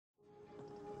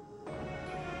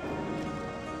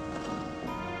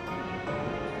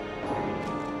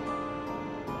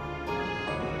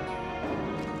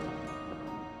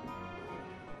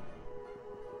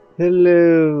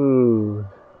Hello,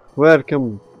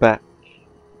 welcome back.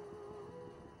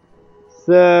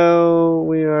 So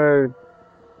we are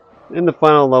in the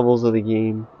final levels of the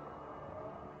game,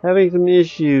 having some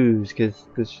issues because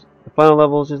the final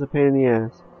level is just a pain in the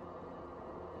ass.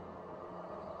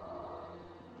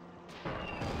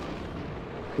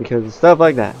 Because of stuff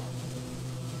like that.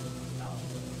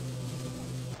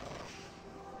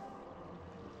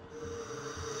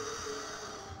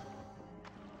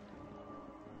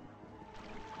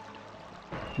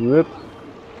 Whoops.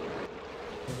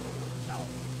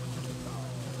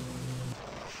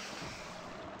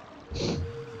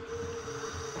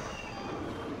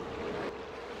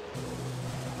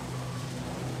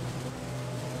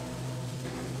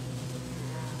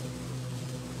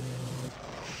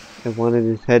 I wanted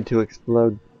his head to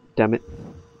explode, damn it.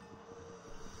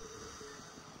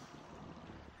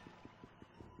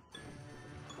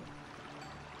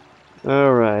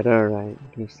 Alright.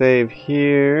 Can save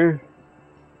here.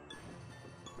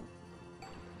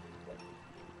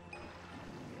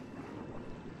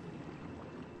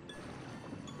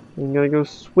 I'm gonna go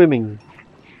swimming.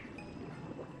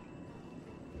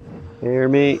 Hear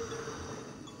me.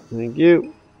 Thank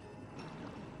you.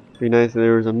 Be nice if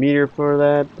there was a meter for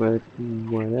that, but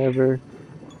whatever.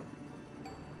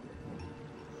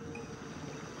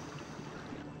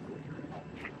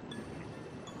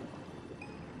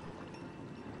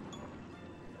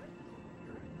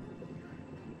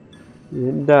 You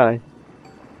didn't die.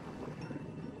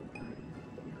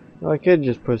 Oh, I could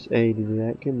just push A to do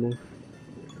that, couldn't I?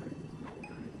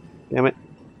 Damn it.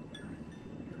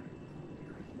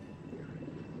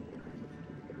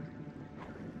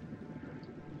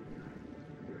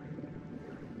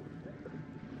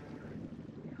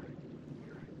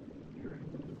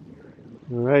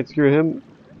 Alright, screw him.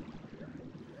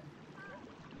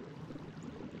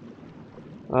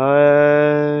 I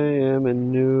am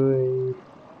annoyed.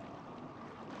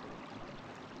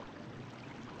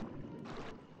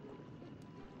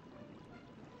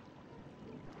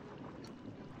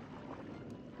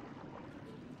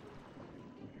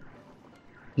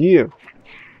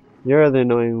 You're the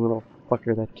annoying little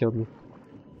fucker that killed me.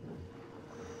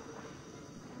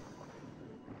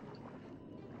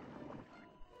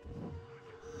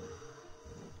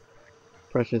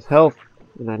 Precious health,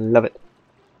 and I love it.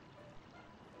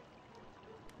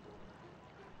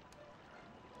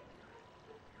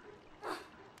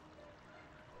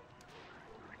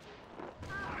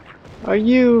 Are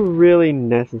you really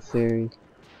necessary?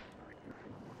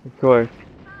 Of course.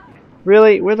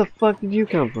 Really? Where the fuck did you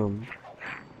come from?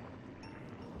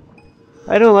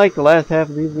 I don't like the last half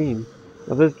of these games.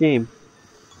 Of this game.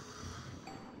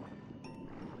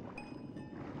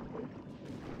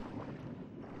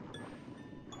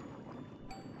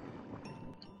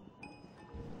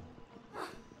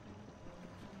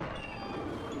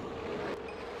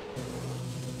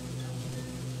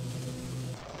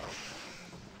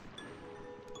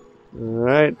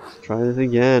 Alright, let's try this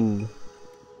again.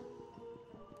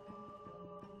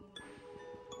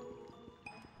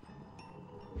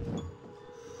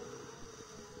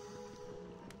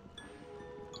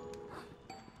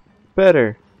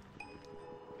 Better.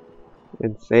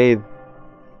 And save.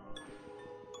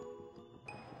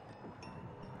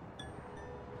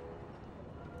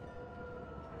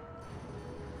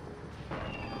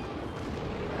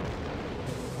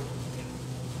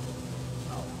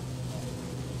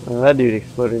 Oh, that dude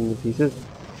exploded into pieces.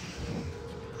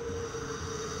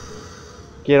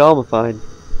 Get almified.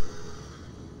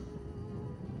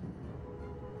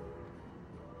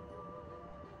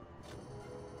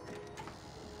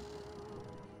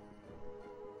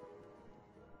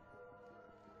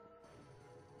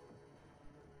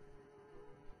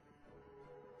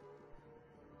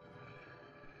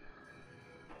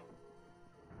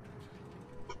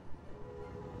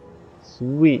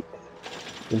 Sweet.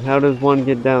 And how does one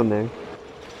get down there?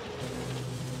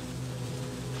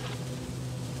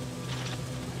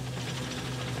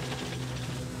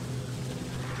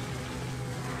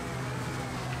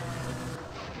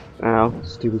 Ow,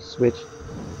 stupid switch.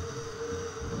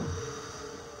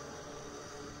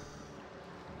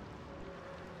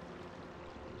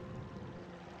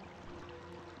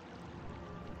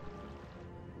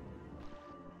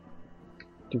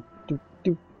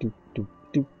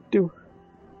 Do.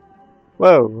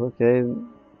 Whoa, okay. There's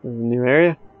a new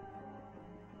area.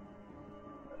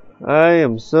 I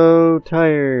am so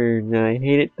tired, and I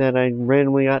hate it that I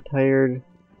randomly got tired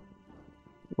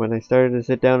when I started to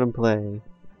sit down and play.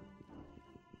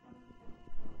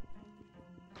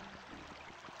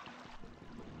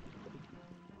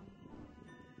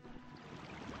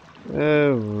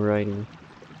 Alrighty.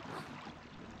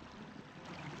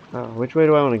 Oh, which way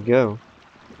do I want to go?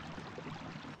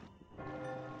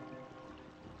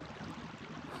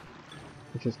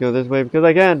 Let's just go this way because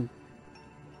I can.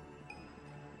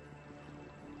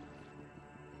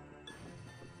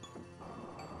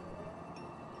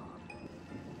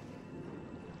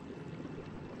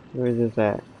 Where is this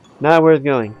at? Not where it's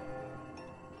going.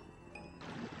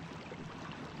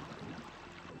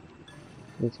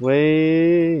 This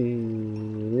way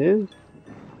it is.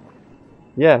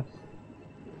 Yes.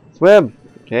 Swim!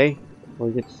 Okay. Or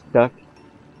get stuck.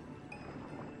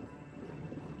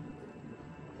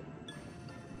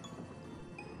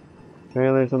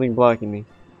 Apparently there's something blocking me.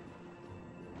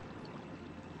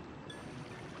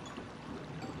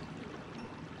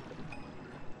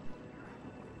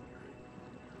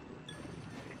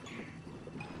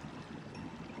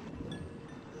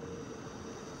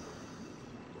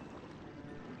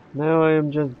 Now I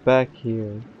am just back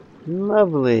here.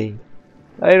 Lovely.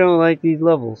 I don't like these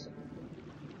levels.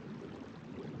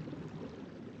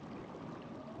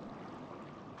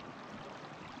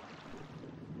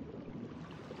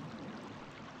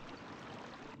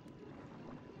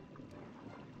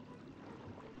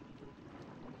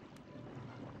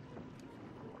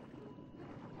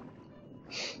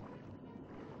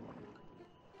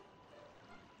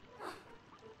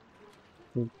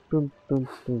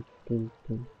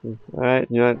 Alright,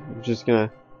 you know what? I'm just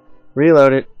gonna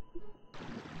reload it.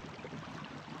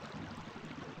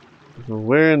 So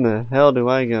where in the hell do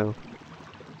I go?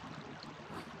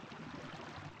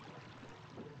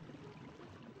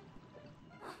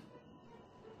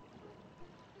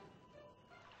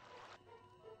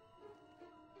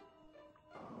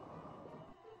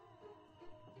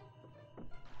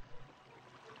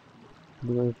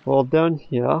 Do I fall down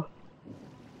here?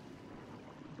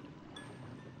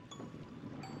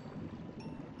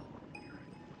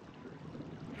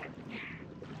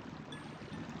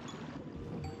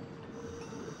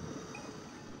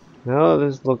 No,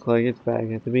 this looks like it's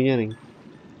back at the beginning.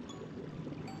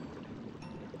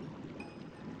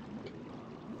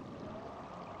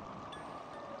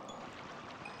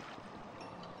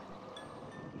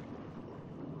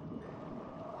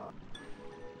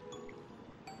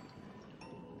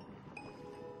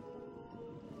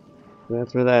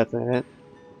 That's where that's at.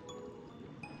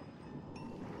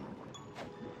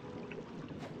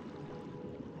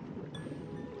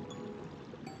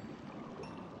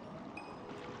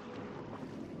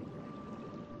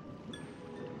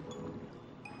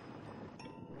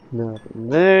 Nothing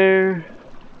there.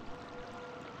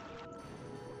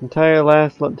 Entire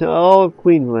last all of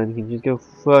Queensland can just go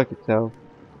fuck itself.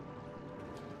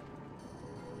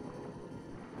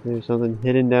 There's something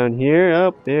hidden down here.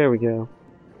 Oh, there we go.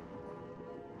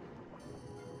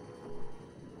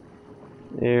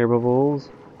 Air bubbles.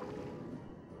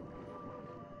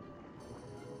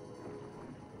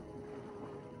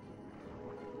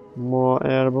 More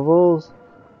air bubbles.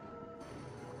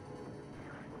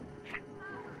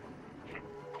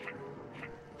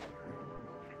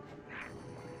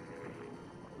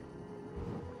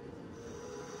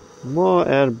 More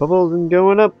air bubbles and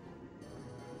going up.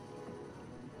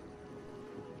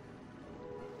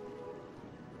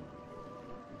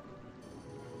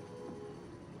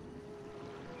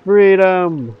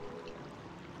 Freedom!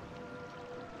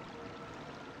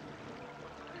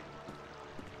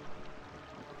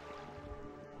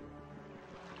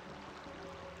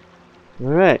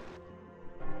 Alright.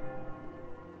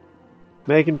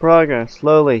 Making progress,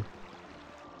 slowly.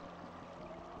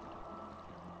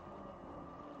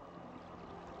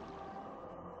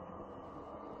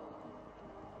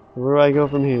 Where do I go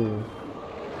from here?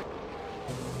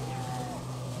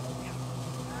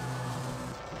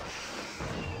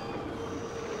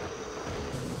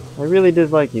 I really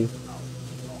dislike you.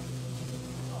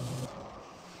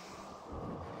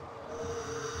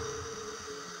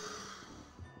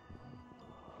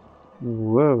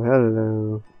 Whoa,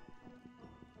 hello.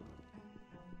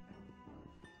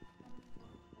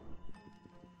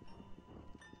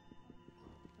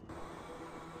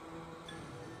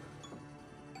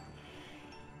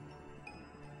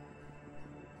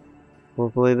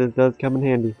 Hopefully this does come in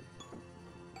handy.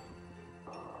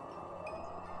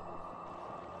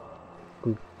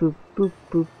 Boop, boop, boop,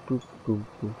 boop, boop, boop,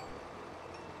 boop.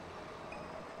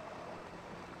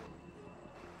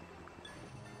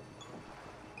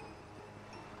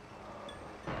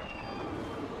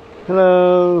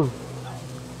 Hello!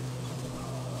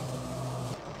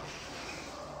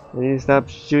 I need to stop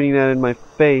shooting that in my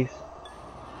face.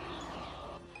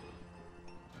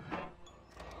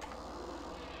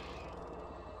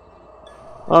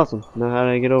 Awesome. Now how do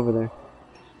I get over there?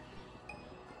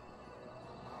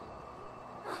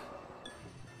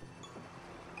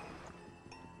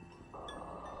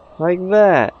 Like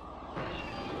that.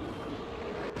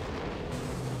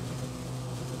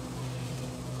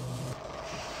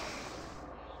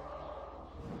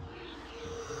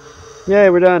 Yay,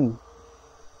 we're done.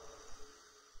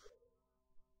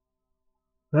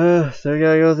 So we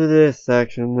gotta go through this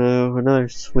section though. Another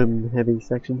swim heavy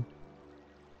section.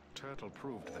 Turtle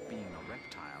proved that being a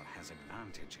reptile has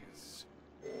advantages.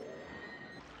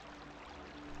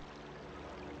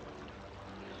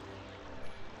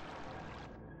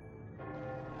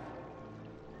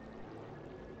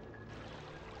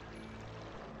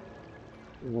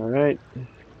 Alright.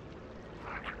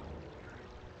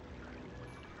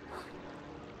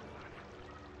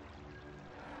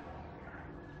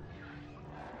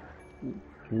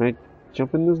 Can I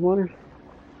jump in this water?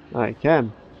 I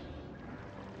can.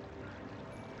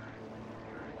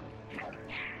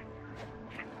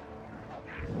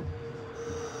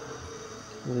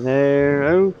 There,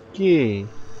 okay.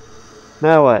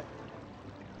 Now what?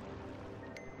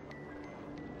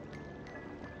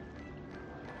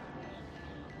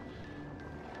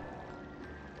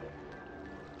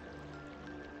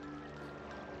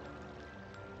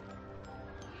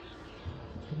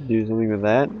 Do something with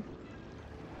that.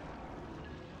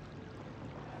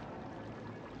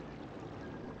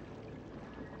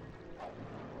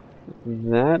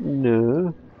 That,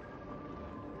 no.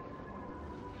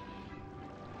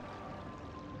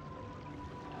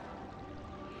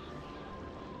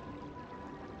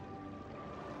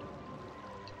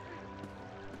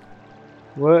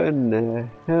 What in the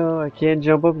hell? I can't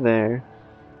jump up there.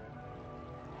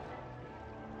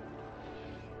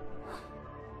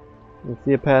 I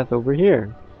see a path over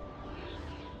here.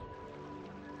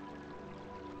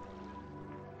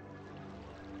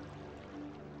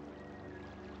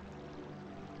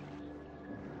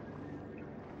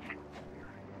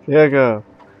 Here I go.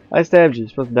 I stabbed you. You're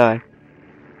supposed to die.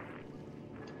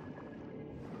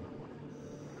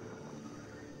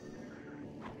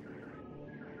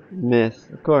 Miss,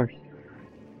 of course.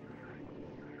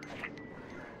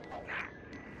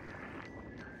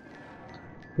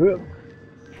 Whoop.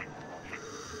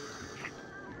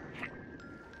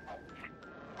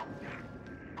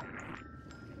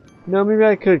 No, maybe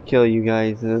I could kill you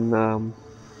guys in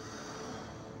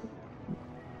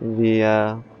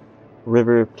the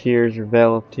River of Tears or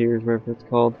Vale of Tears, whatever it's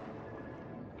called.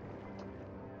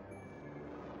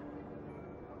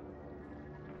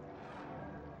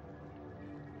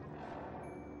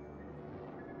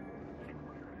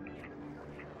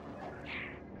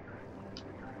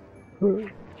 Oh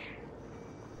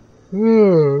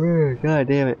man, god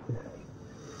damn it.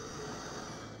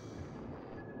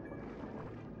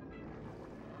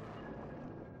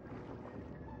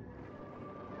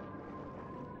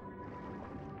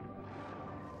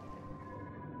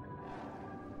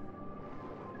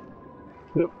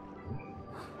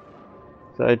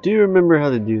 So I do remember how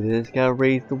to do this. Gotta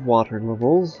raise the water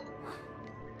levels.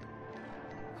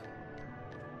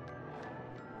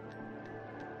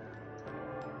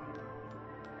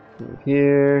 Over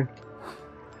here.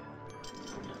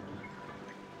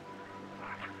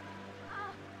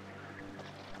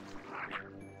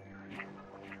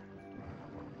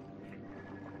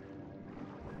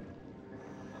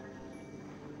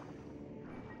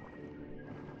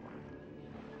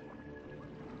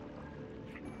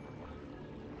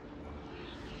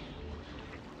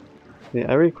 Yeah,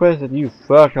 I request that you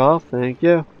fuck off, thank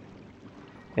you.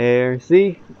 Air,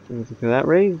 see? Look at that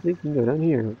raise. You can go down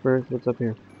here. First, what's up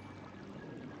here?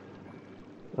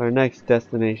 Our next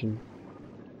destination.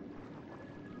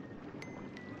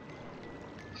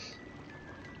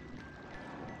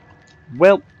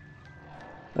 Well,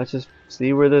 let's just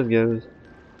see where this goes.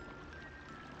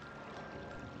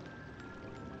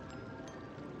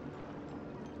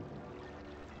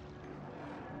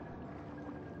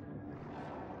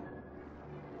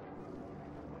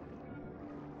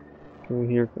 Go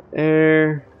here for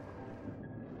air.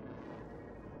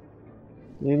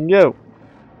 And go.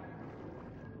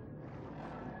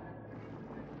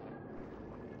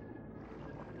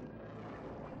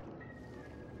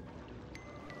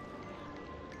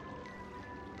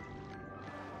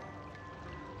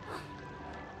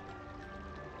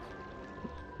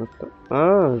 What the?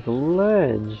 Oh, it's a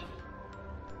ledge.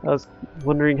 I was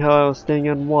wondering how I was staying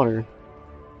on water.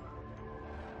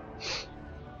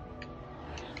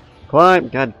 Climb!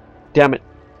 God damn it.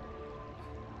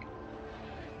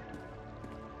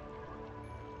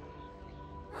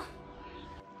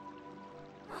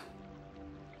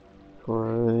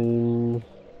 Climb.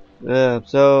 I'm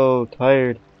so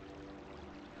tired.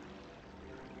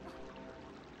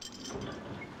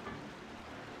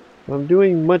 I'm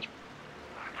doing much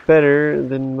better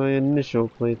than my initial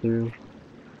playthrough.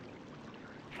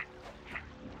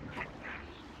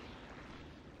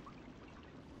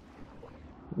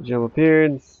 Jump up here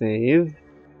and save.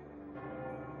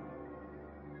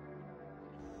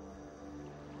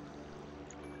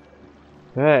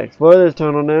 Alright, explore this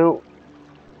tunnel now.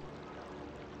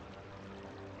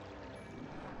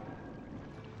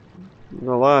 There's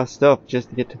a lot of stuff just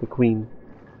to get to the Queen.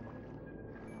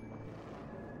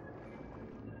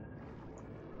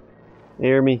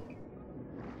 Hear me.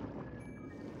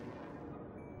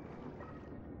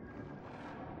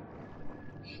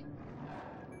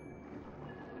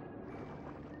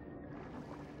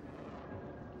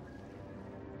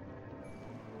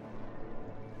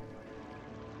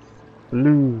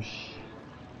 Bloosh.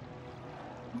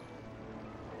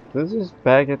 This is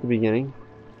back at the beginning.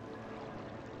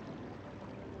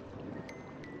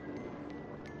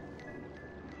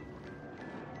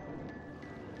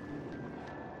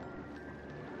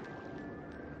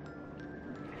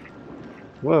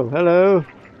 Whoa, hello.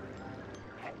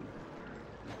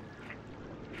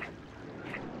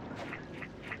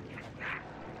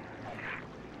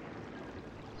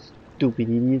 Stupid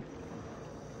idiot.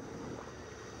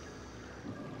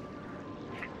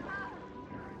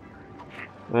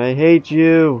 I hate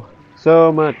you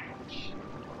so much.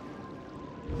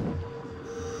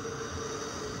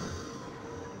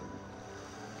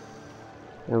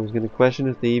 I was gonna question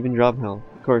if they even drop health.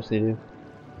 Of course they do.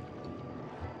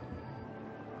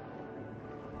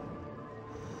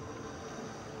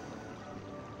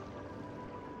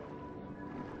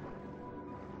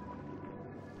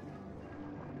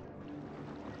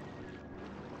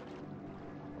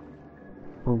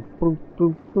 Boom, boom,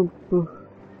 boom, boom, boom.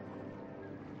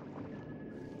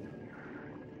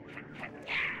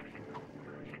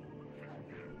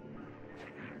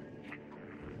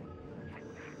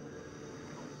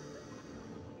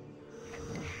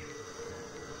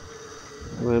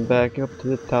 Went back up to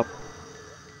the top.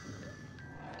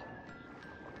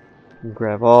 And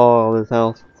grab all this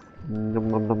health. Nom,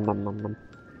 nom, nom, nom, nom, nom.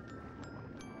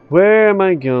 Where am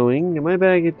I going? Am I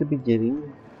back at the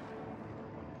beginning?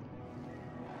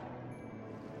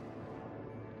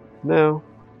 No.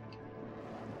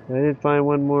 I did find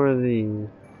one more of these.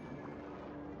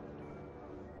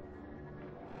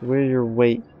 Where's your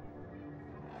weight?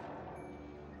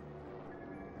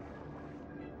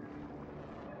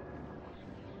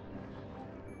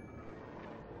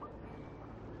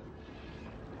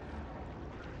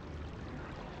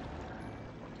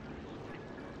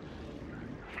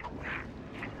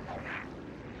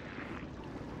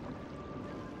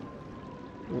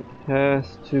 It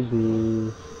has to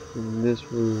be in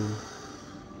this room.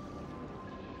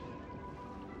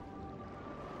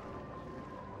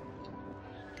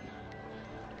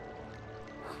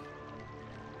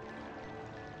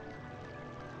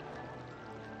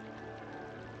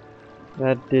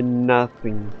 That did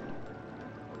nothing.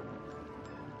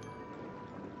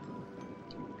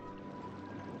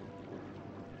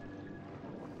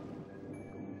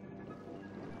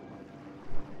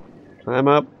 Climb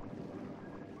up.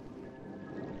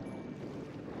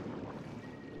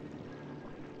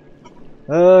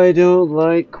 I don't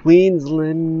like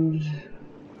Queensland.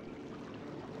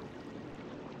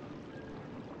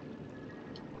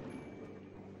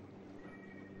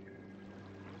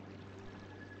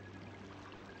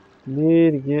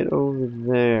 Need to get over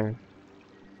there.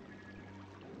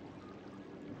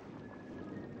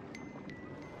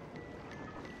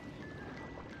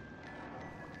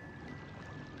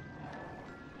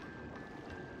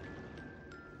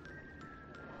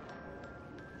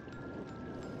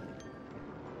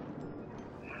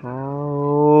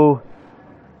 How?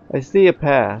 I see a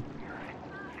path.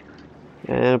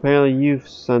 And apparently you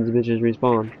sons of bitches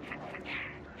respawn.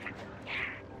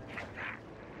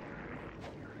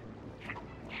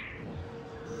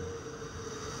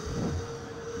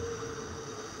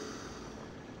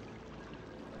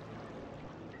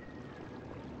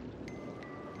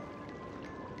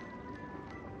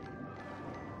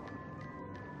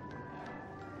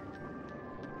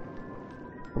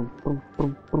 Boom, boom,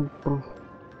 boom, boom, boom.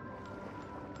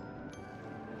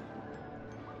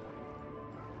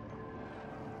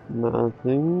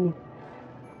 Nothing.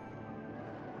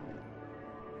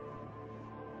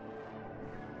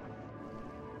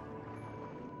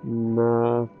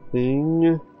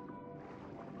 Nothing.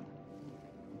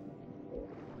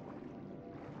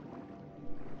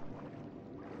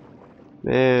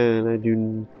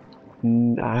 Man,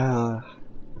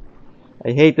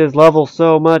 I hate this level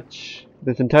so much.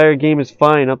 This entire game is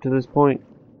fine up to this point.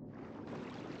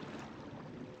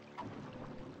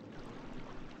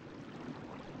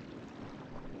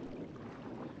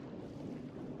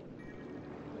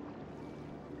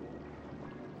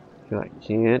 I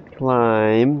can't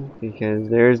climb because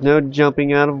there's no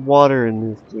jumping out of water in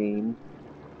this game.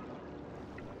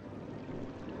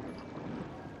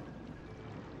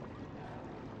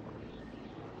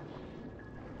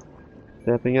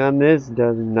 Stepping on this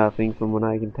does nothing from what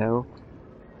I can tell.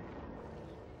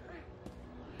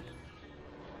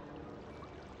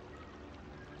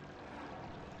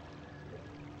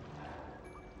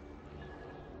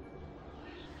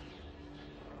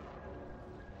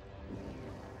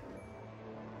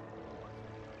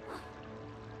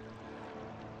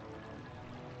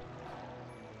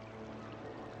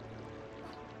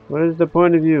 What is the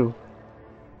point of view?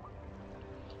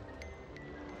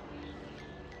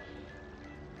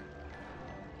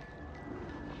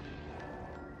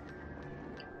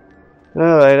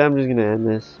 Alright, I'm just gonna end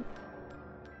this.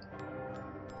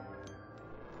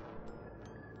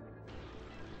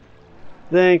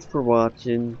 Thanks for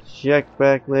watching. Check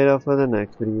back later for the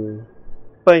next video.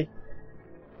 Bye.